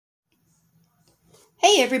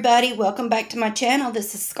Hey everybody, welcome back to my channel.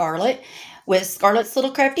 This is Scarlett with Scarlett's Little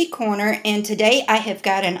Crafty Corner, and today I have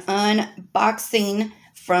got an unboxing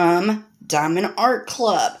from Diamond Art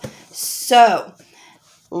Club. So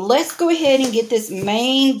let's go ahead and get this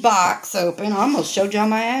main box open. I almost showed y'all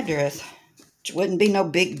my address, which wouldn't be no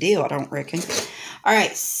big deal, I don't reckon.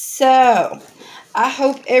 Alright, so I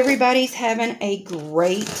hope everybody's having a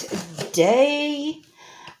great day.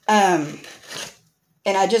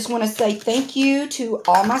 And I just want to say thank you to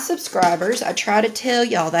all my subscribers. I try to tell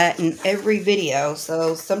y'all that in every video,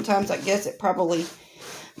 so sometimes I guess it probably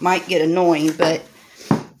might get annoying, but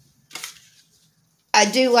I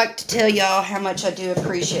do like to tell y'all how much I do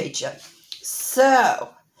appreciate you. So,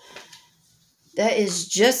 that is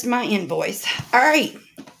just my invoice. Alright,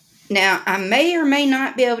 now I may or may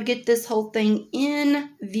not be able to get this whole thing in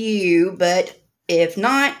view, but if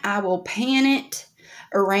not, I will pan it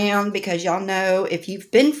around because y'all know if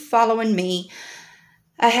you've been following me,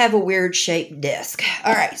 I have a weird shaped desk.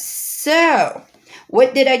 Alright, so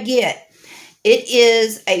what did I get? It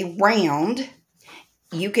is a round.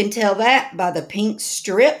 You can tell that by the pink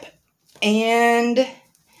strip and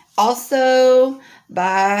also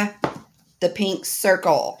by the pink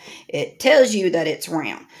circle. It tells you that it's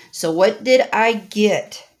round. So what did I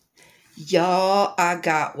get? Y'all, I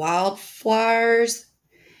got wildflowers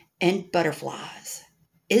and butterflies.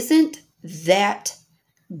 Isn't that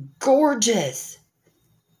gorgeous?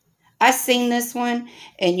 I seen this one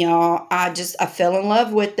and y'all, I fell in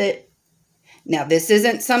love with it. Now this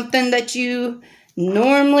isn't something that you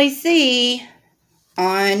normally see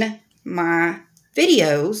on my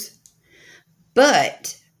videos,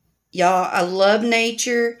 but y'all, I love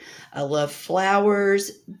nature. I love flowers,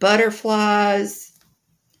 butterflies,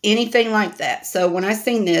 anything like that. So when I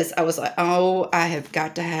seen this, I was like, oh, I have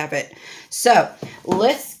got to have it. So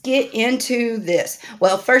let's get into this.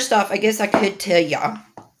 Well, first off, I guess I could tell y'all.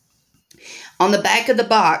 On the back of the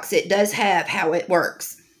box, it does have how it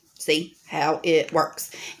works. See how it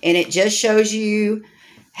works. And it just shows you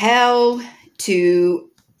how to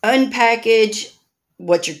unpackage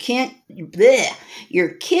what your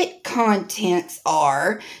kit contents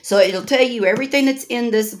are. So it'll tell you everything that's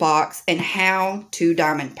in this box and how to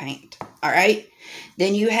diamond paint. All right.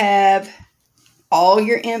 Then you have all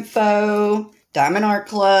your info, Diamond Art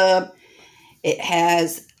Club. It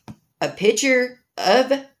has a picture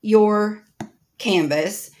of your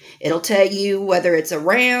canvas. It'll tell you whether it's a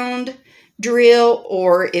round drill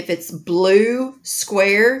or if it's blue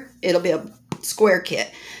square, it'll be a square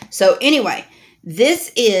kit. So anyway,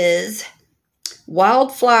 this is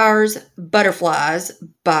Wildflowers Butterflies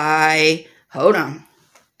by, hold on,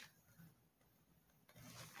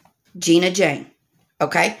 Gina Jane.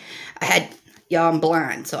 Okay, y'all, I'm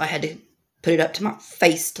blind, so I had to put it up to my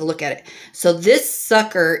face to look at it. So this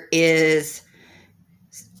sucker is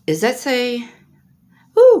that say,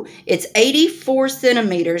 ooh, it's 84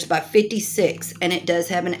 centimeters by 56, and it does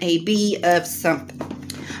have an AB of something.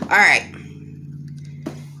 All right.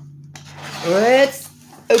 Let's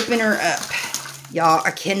open her up. Y'all, I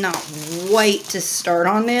cannot wait to start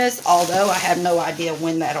on this, although I have no idea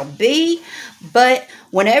when that'll be. But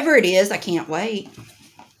whenever it is, I can't wait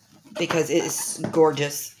because it is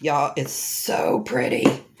gorgeous. Y'all, it's so pretty.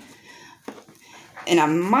 And I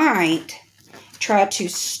might try to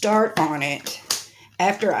start on it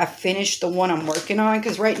after I finish the one I'm working on,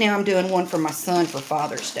 because right now I'm doing one for my son for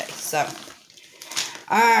Father's Day. So,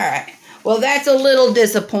 all right. Well, that's a little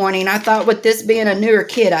disappointing. I thought with this being a newer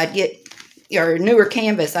kit, I'd get, or newer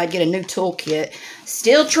canvas, I'd get a new toolkit.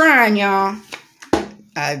 Still trying, y'all.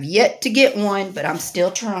 I've yet to get one, but I'm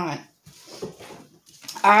still trying.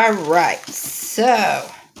 All right. So,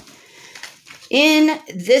 in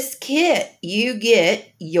this kit, you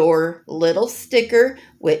get your little sticker,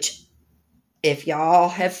 which if y'all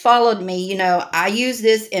have followed me, you know, I use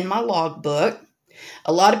this in my logbook.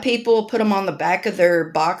 A lot of people put them on the back of their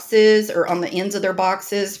boxes or on the ends of their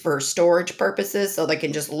boxes for storage purposes so they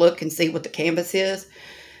can just look and see what the canvas is.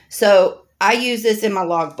 So I use this in my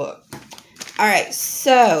logbook. All right,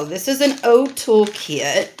 so this is an O tool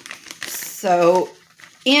kit. So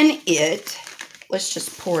in it, let's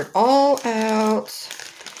just pour it all out,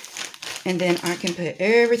 and then I can put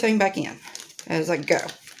everything back in as I go.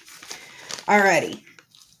 Alrighty,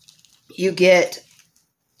 you get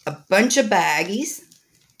a bunch of baggies.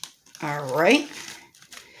 All right.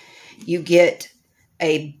 You get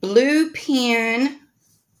a blue pen.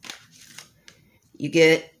 You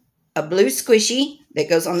get a blue squishy that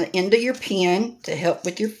goes on the end of your pen to help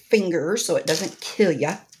with your fingers so it doesn't kill you.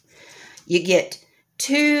 You get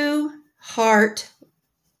 2 heart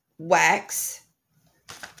wax.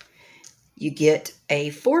 you get a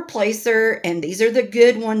 4-placer, and these are the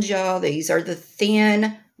good ones, y'all. These are the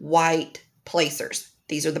thin white placers.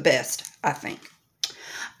 These are the best, I think.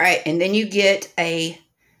 All right, and then you get a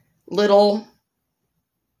little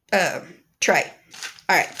tray.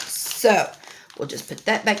 All right, so we'll just put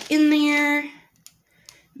that back in there. Let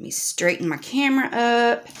me straighten my camera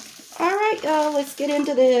up. All right, y'all, let's get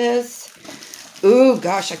into this. Ooh,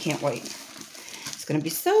 gosh, I can't wait. It's going to be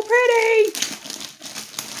so pretty.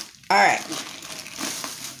 All right.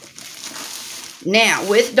 Now,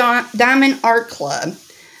 with Diamond Art Club,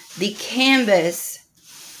 the canvas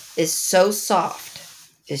is so soft.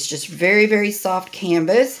 It's just very, very soft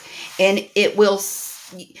canvas. And it will,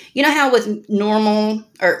 you know how with normal,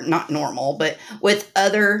 or not normal, but with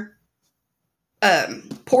other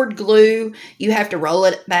poured glue, you have to roll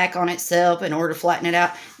it back on itself in order to flatten it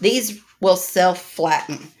out. These will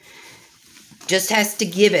self-flatten. Just has to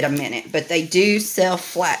give it a minute, but they do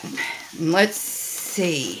self-flatten. Let's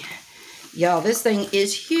see. Y'all, this thing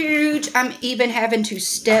is huge. I'm even having to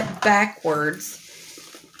step backwards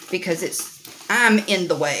because I'm in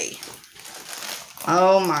the way.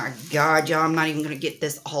 Oh my God, y'all, I'm not even going to get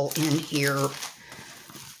this all in here.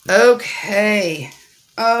 Okay.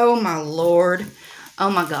 Oh my Lord. Oh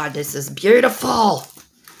my God, this is beautiful.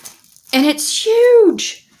 And it's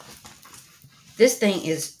huge. This thing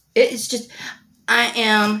is, it's just, I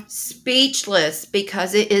am speechless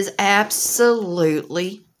because it is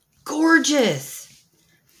absolutely gorgeous.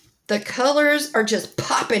 The colors are just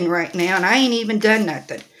popping right now, and I ain't even done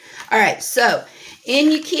nothing. All right, so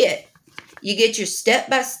in your kit, you get your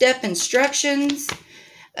step-by-step instructions,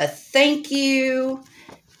 a thank you,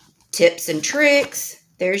 tips and tricks.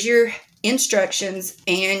 There's your instructions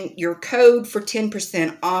and your code for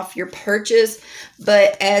 10% off your purchase.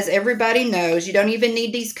 But as everybody knows, you don't even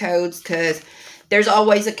need these codes because there's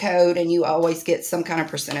always a code and you always get some kind of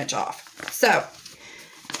percentage off. So,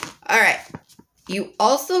 all right. You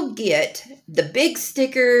also get the big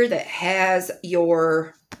sticker that has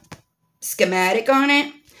your schematic on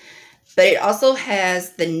it, but it also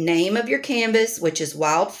has the name of your canvas, which is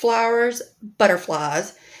Wildflowers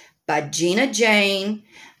Butterflies by Gina Jane.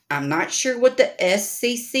 I'm not sure what the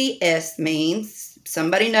SCCS means.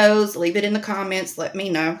 Somebody knows, leave it in the comments, let me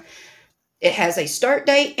know. It has a start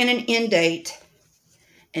date and an end date,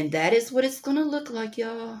 and that is what it's going to look like,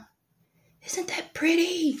 y'all. Isn't that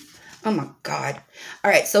pretty? Oh my God.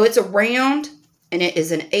 All right, so it's a round, and it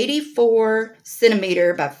is an 84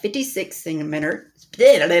 centimeter by 56 centimeter.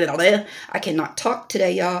 I cannot talk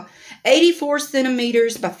today, y'all. 84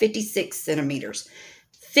 centimeters by 56 centimeters.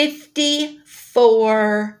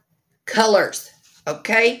 54 colors,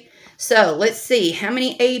 okay? So let's see, how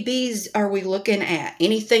many ABs are we looking at?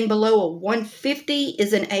 Anything below a 150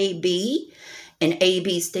 is an AB, and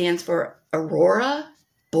AB stands for Aurora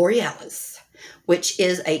Borealis, which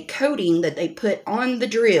is a coating that they put on the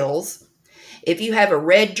drills. If you have a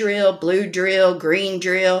red drill, blue drill, green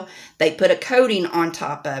drill, they put a coating on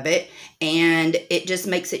top of it, and it just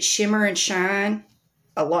makes it shimmer and shine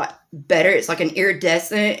a lot better. It's like an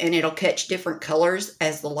iridescent, and it'll catch different colors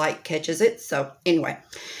as the light catches it. So anyway,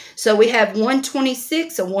 so we have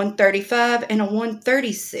 126, a 135, and a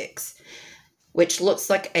 136, which looks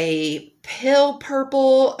like a pale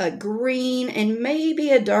purple, a green, and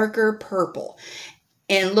maybe a darker purple.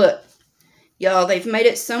 And look, y'all, they've made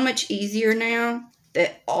it so much easier now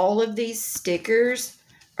that all of these stickers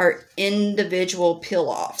are individual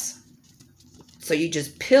peel-offs. So you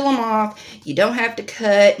just peel them off. You don't have to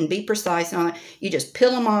cut and be precise on it. You just peel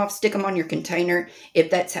them off, stick them on your container if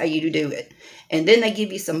that's how you do it. And then they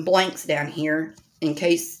give you some blanks down here in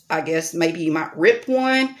case, I guess, maybe you might rip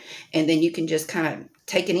one. And then you can just kind of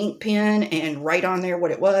take an ink pen and write on there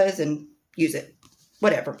what it was and use it.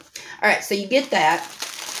 Whatever. All right, so you get that.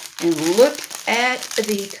 And look at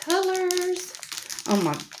the colors. Oh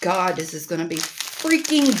my God, this is going to be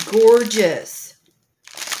freaking gorgeous.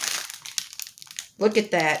 Look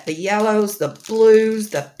at that. The yellows, the blues,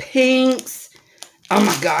 the pinks. Oh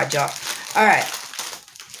my God, y'all. All right.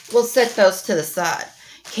 We'll set those to the side.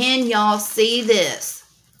 Can y'all see this?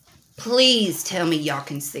 Please tell me y'all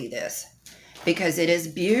can see this, because it is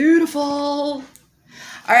beautiful. All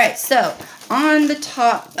right, so on the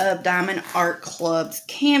top of Diamond Art Club's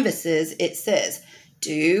canvases, it says,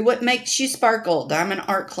 do what makes you sparkle, Diamond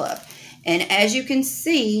Art Club. And as you can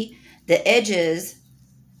see, the edges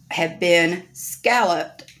have been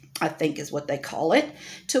scalloped, I think is what they call it,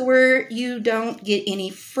 to where you don't get any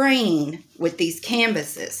fraying with these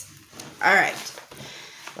canvases. All right.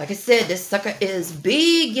 Like I said, this sucker is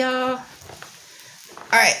big, y'all.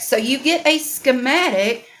 All right, so you get a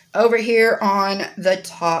schematic over here on the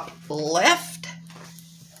top left.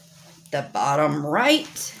 the bottom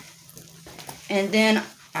right, and then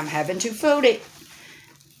I'm having to fold it.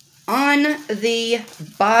 On the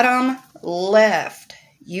bottom left,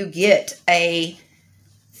 you get a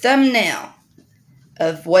thumbnail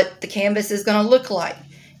of what the canvas is going to look like.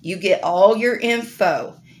 You get all your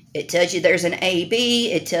info. It tells you there's an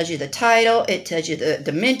AB, it tells you the title, it tells you the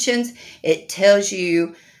dimensions, it tells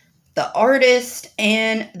you the artist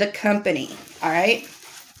and the company. All right.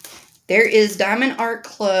 There is Diamond Art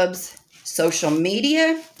Club's social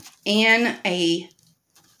media and a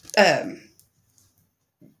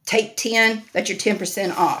take 10, that's your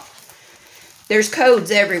 10% off. There's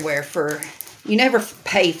codes everywhere for, you never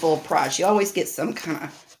pay full price. You always get some kind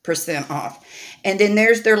of percent off. And then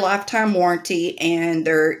there's their lifetime warranty and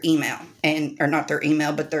their email, or not their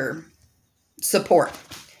email, but their support.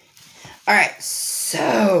 All right,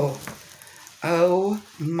 so, oh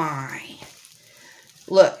my.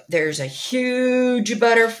 Look, there's a huge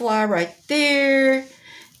butterfly right there.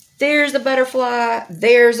 There's a butterfly.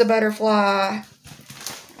 There's a butterfly.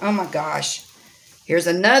 Oh my gosh. Here's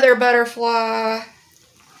another butterfly.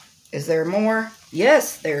 Is there more?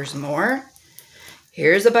 Yes, there's more.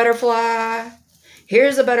 Here's a butterfly.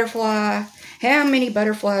 Here's a butterfly. How many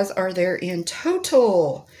butterflies are there in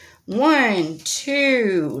total? 1,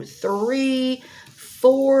 2, 3,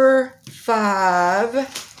 4,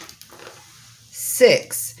 5,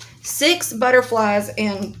 6. 6 butterflies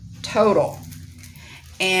in total.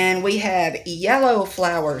 And we have yellow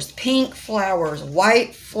flowers, pink flowers,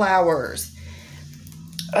 white flowers.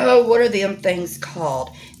 Oh, what are them things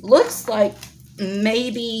called? Looks like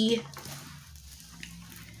maybe,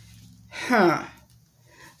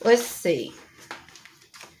 let's see.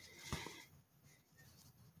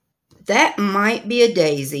 That might be a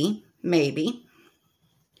daisy, maybe.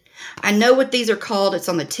 I know what these are called. It's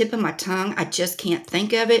on the tip of my tongue. I just can't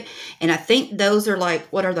think of it. And I think those are like,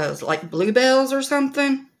 what are those? Like bluebells or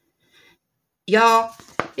something? Y'all,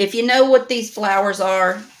 if you know what these flowers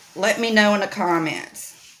are, let me know in the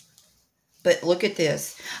comments. But look at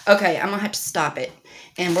this. Okay, I'm going to have to stop it.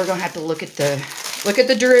 And we're going to have to look at the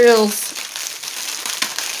drills.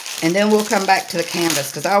 And then we'll come back to the canvas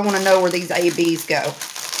because I want to know where these ABs go.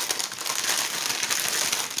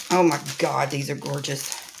 Oh my God, these are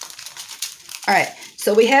gorgeous. All right,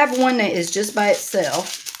 so we have one that is just by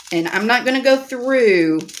itself, and I'm not going to go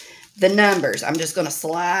through the numbers. I'm just going to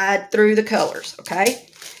slide through the colors, okay?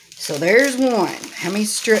 So there's one. How many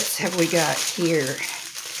strips have we got here?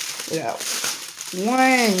 We got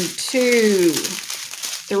 1, 2,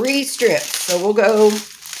 3 strips. So we'll go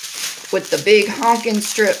with the big honking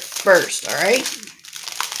strip first, all right?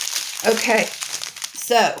 Okay,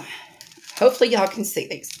 so hopefully y'all can see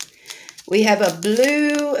these. We have a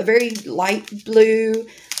blue, a very light blue.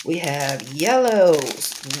 We have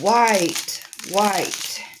yellows, white.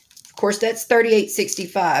 Of course, that's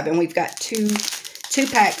 $38.65, and we've got two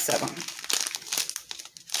packs of them.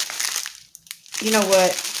 You know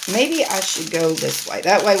what? Maybe I should go this way.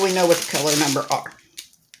 That way we know what the color number are.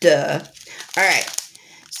 Duh. All right.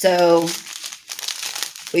 So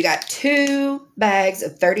we got 2 bags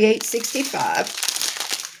of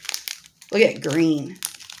 $38.65. Look at green.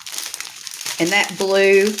 And that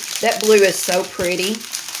blue is so pretty.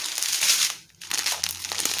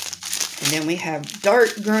 And then we have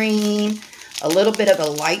dark green, a little bit of a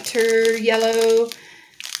lighter yellow.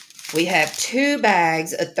 We have 2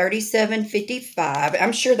 bags of $37.55.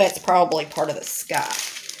 I'm sure that's probably part of the sky.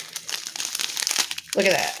 Look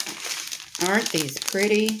at that. Aren't these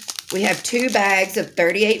pretty? We have 2 bags of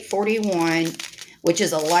 $38.41, which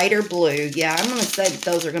is a lighter blue. Yeah, I'm going to say that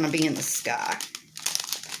those are going to be in the sky.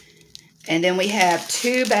 And then we have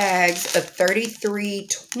 2 bags of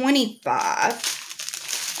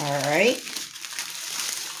 $33.25. All right.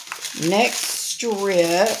 Next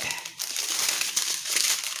strip.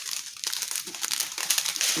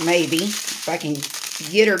 Maybe, if I can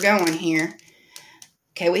get her going here.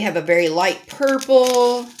 Okay, we have a very light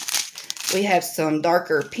purple. We have some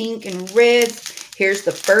darker pink and reds. Here's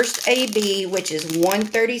the first AB, which is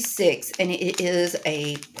 $136, and it is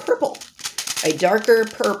a purple. A darker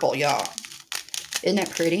purple, y'all. Isn't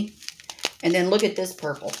that pretty? And then look at this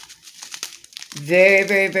purple. Very,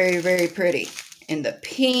 very, very, very pretty. And the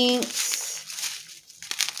pinks,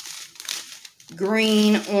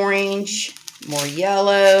 green, orange, more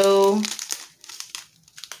yellow.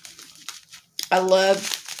 I love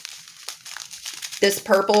this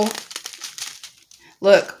purple.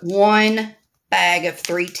 Look, 1 bag of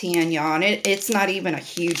 $3.10, y'all. And it's not even a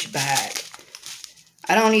huge bag.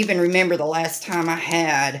 I don't even remember the last time I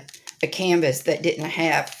had a canvas that didn't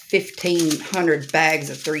have 1,500 bags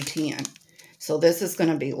of $3.10. So this is going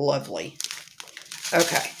to be lovely.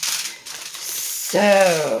 Okay.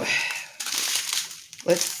 So,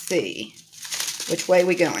 let's see. Which way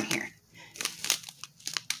we going here?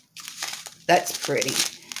 That's pretty.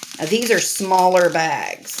 Now, these are smaller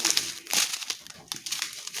bags.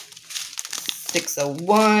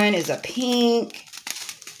 601 is a pink.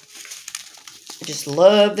 I just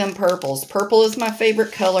love them purples. Purple is my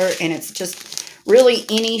favorite color, and it's just really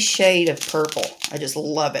any shade of purple. I just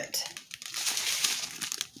love it.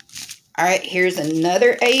 All right, here's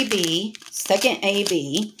another AB, second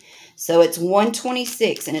AB. So it's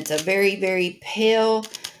 126, and it's a very, very pale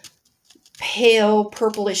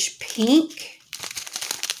purplish pink.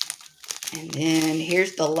 And then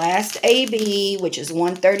here's the last AB, which is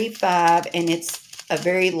 135, and it's a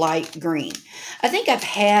very light green. I think I've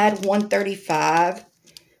had 135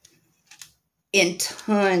 in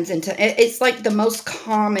tons and tons. It's like the most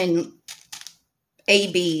common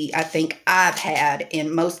AB I think I've had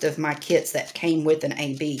in most of my kits that came with an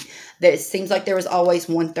AB. That it seems like there was always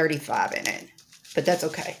 135 in it, but that's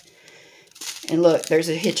okay. And look, there's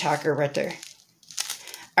a hitchhiker right there.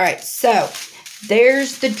 All right, so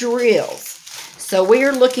there's the drills. So we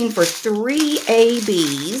are looking for 3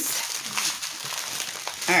 ABs.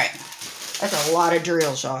 All right, that's a lot of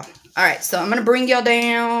drills, y'all. All right, so I'm going to bring y'all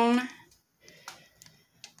down.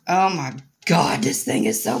 Oh my God, this thing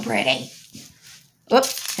is so pretty.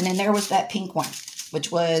 Oops, and then there was that pink one,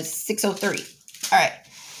 which was 603. All right,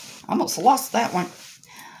 almost lost that one.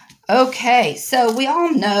 Okay, so we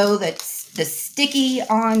all know that the sticky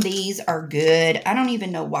on these are good. I don't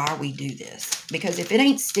even know why we do this, because if it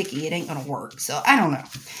ain't sticky, it ain't going to work. So I don't know.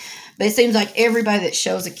 But it seems like everybody that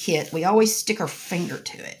shows a kit, we always stick our finger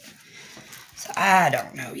to it. So I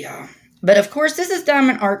don't know, y'all. But of course, this is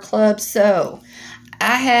Diamond Art Club, so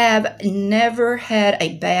I have never had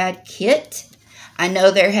a bad kit. I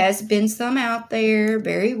know there has been some out there,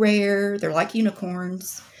 very rare. They're like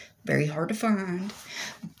unicorns, very hard to find,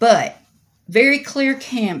 but very clear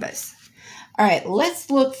canvas. All right,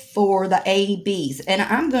 let's look for the ABs, and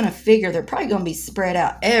I'm going to figure they're probably going to be spread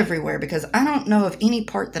out everywhere because I don't know of any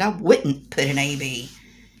part that I wouldn't put an AB.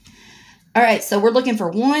 All right, so we're looking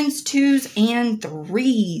for 1s, 2s, and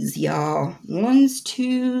 3s, y'all. 1s,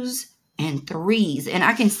 2s, and 3s, and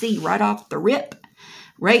I can see right off the rip.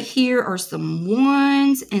 Right here are some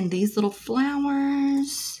 1s and these little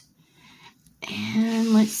flowers.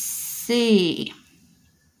 And let's see.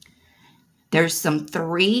 There's some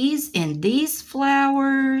 3s in these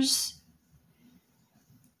flowers.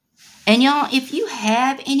 And y'all, if you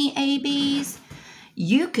have any ABs,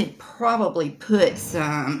 you could probably put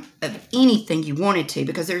some of anything you wanted to,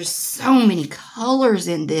 because there's so many colors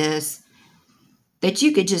in this that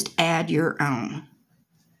you could just add your own.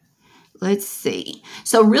 Let's see.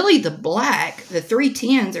 So really the black, the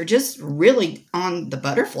 310s are just really on the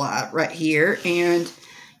butterfly right here. And,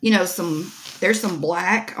 you know, there's some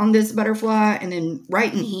black on this butterfly, and then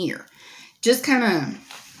right in here. Just kind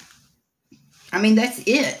of, I mean, that's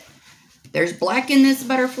it. There's black in this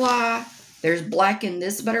butterfly. There's black in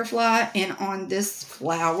this butterfly, and on this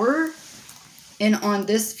flower, and on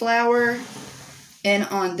this flower, and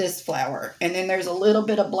on this flower. And then there's a little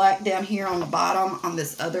bit of black down here on the bottom on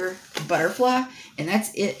this other butterfly. And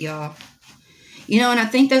that's it, y'all. You know, and I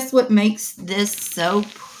think that's what makes this so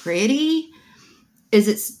pretty, is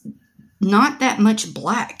it's not that much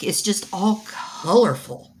black. It's just all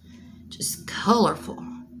colorful. Just colorful.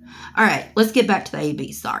 All right, let's get back to the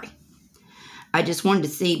AB. Sorry. I just wanted to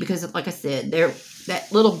see, because like I said,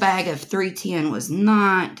 that little bag of 310 was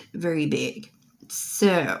not very big.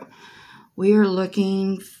 So we're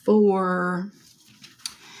looking for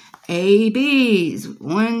ABs,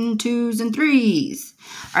 1s, 2s, and 3s.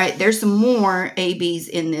 All right, there's some more ABs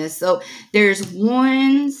in this. So there's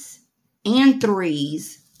 1s and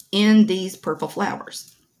 3s in these purple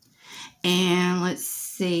flowers. And let's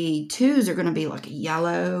see, 2s are going to be like a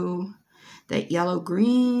yellow, that yellow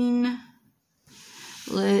green.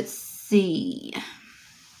 Let's see.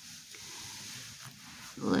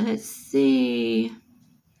 Let's see.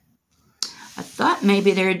 I thought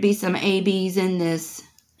maybe there would be some ABs in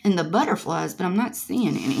the butterflies, but I'm not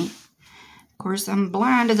seeing any. Of course, I'm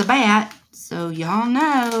blind as a bat, so y'all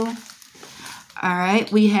know. All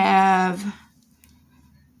right, we have,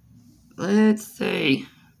 let's see.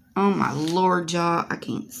 Oh my Lord, y'all, I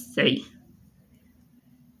can't see.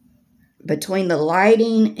 Between the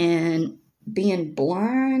lighting and being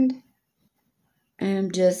blind,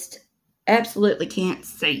 I'm just absolutely can't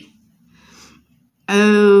see.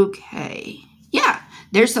 Okay. Yeah,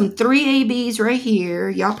 there's some 3 ABs right here.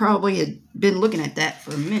 Y'all probably had been looking at that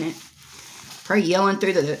for a minute. Probably yelling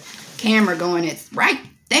through the camera going, it's right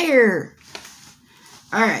there.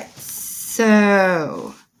 All right,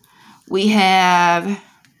 so We have,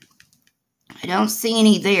 I don't see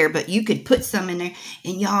any there, but you could put some in there.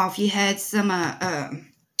 And y'all, if you had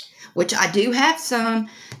some, which I do have some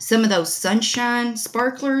of those sunshine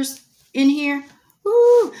sparklers in here.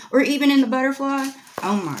 Ooh, or even in the butterfly.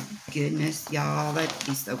 Oh my goodness, y'all, that'd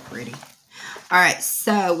be so pretty. All right,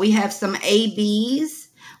 so we have some ABs.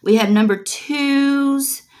 We have number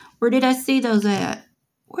 2s. Where did I see those at?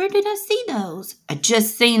 Where did I see those? I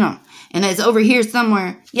just seen them. And it's over here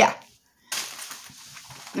somewhere. Yeah.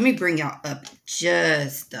 Let me bring y'all up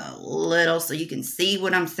just a little so you can see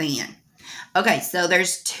what I'm saying. Okay, so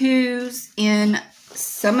there's 2s in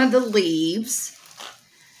some of the leaves.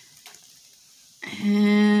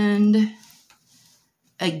 And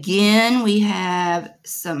again, we have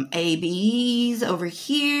some ABs over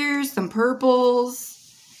here, some purples.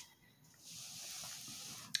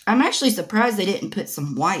 I'm actually surprised they didn't put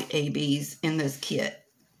some white ABs in this kit.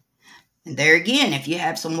 And there again, if you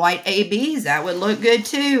have some white ABs, that would look good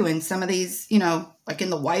too. And some of these, you know, like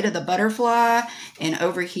in the white of the butterfly and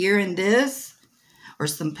over here in this, or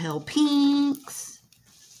some pale pinks.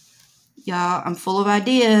 Y'all, I'm full of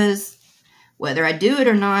ideas. Whether I do it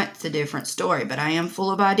or not, it's a different story, but I am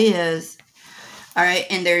full of ideas. All right,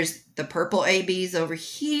 and there's the purple ABs over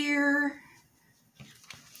here.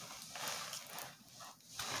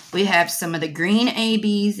 We have some of the green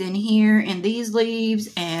ABs in here, in these leaves,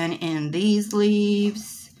 and in these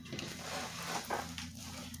leaves.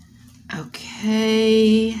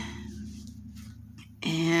 Okay.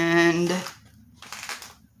 And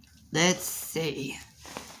let's see.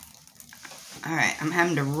 All right, I'm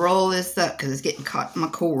having to roll this up because it's getting caught in my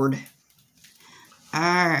cord. All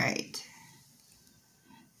right.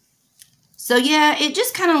 So, yeah, it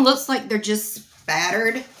just kind of looks like they're just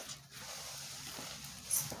spattered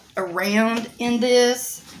around in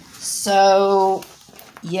this. So,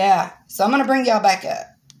 yeah. So, I'm going to bring y'all back up.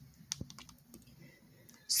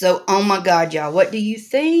 So, oh my God, y'all. What do you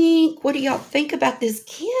think? What do y'all think about this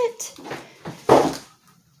kit?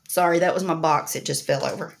 Sorry, that was my box. It just fell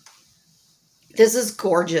over. This is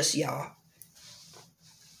gorgeous, y'all.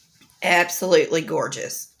 Absolutely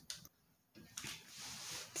gorgeous.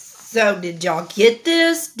 So, did y'all get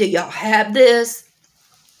this? Do y'all have this?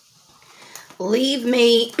 Leave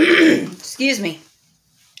me, excuse me,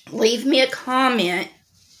 leave me a comment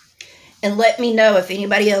and let me know if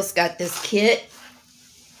anybody else got this kit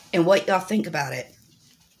and what y'all think about it.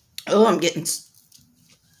 Oh, I'm getting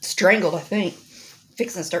strangled, I think.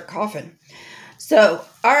 Fixing to start coughing. So,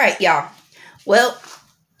 all right, y'all. Well,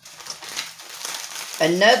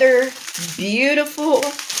 another beautiful,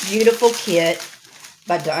 beautiful kit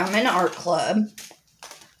by Diamond Art Club.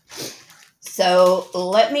 So,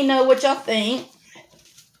 let me know what y'all think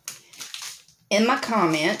in my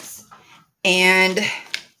comments. And,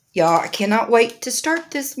 y'all, I cannot wait to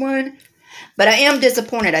start this one. But I am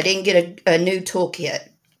disappointed I didn't get a new toolkit.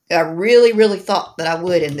 I really, really thought that I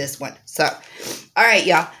would in this one. So, all right,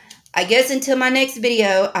 y'all. I guess until my next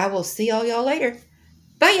video, I will see all y'all later.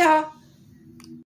 Bye, y'all.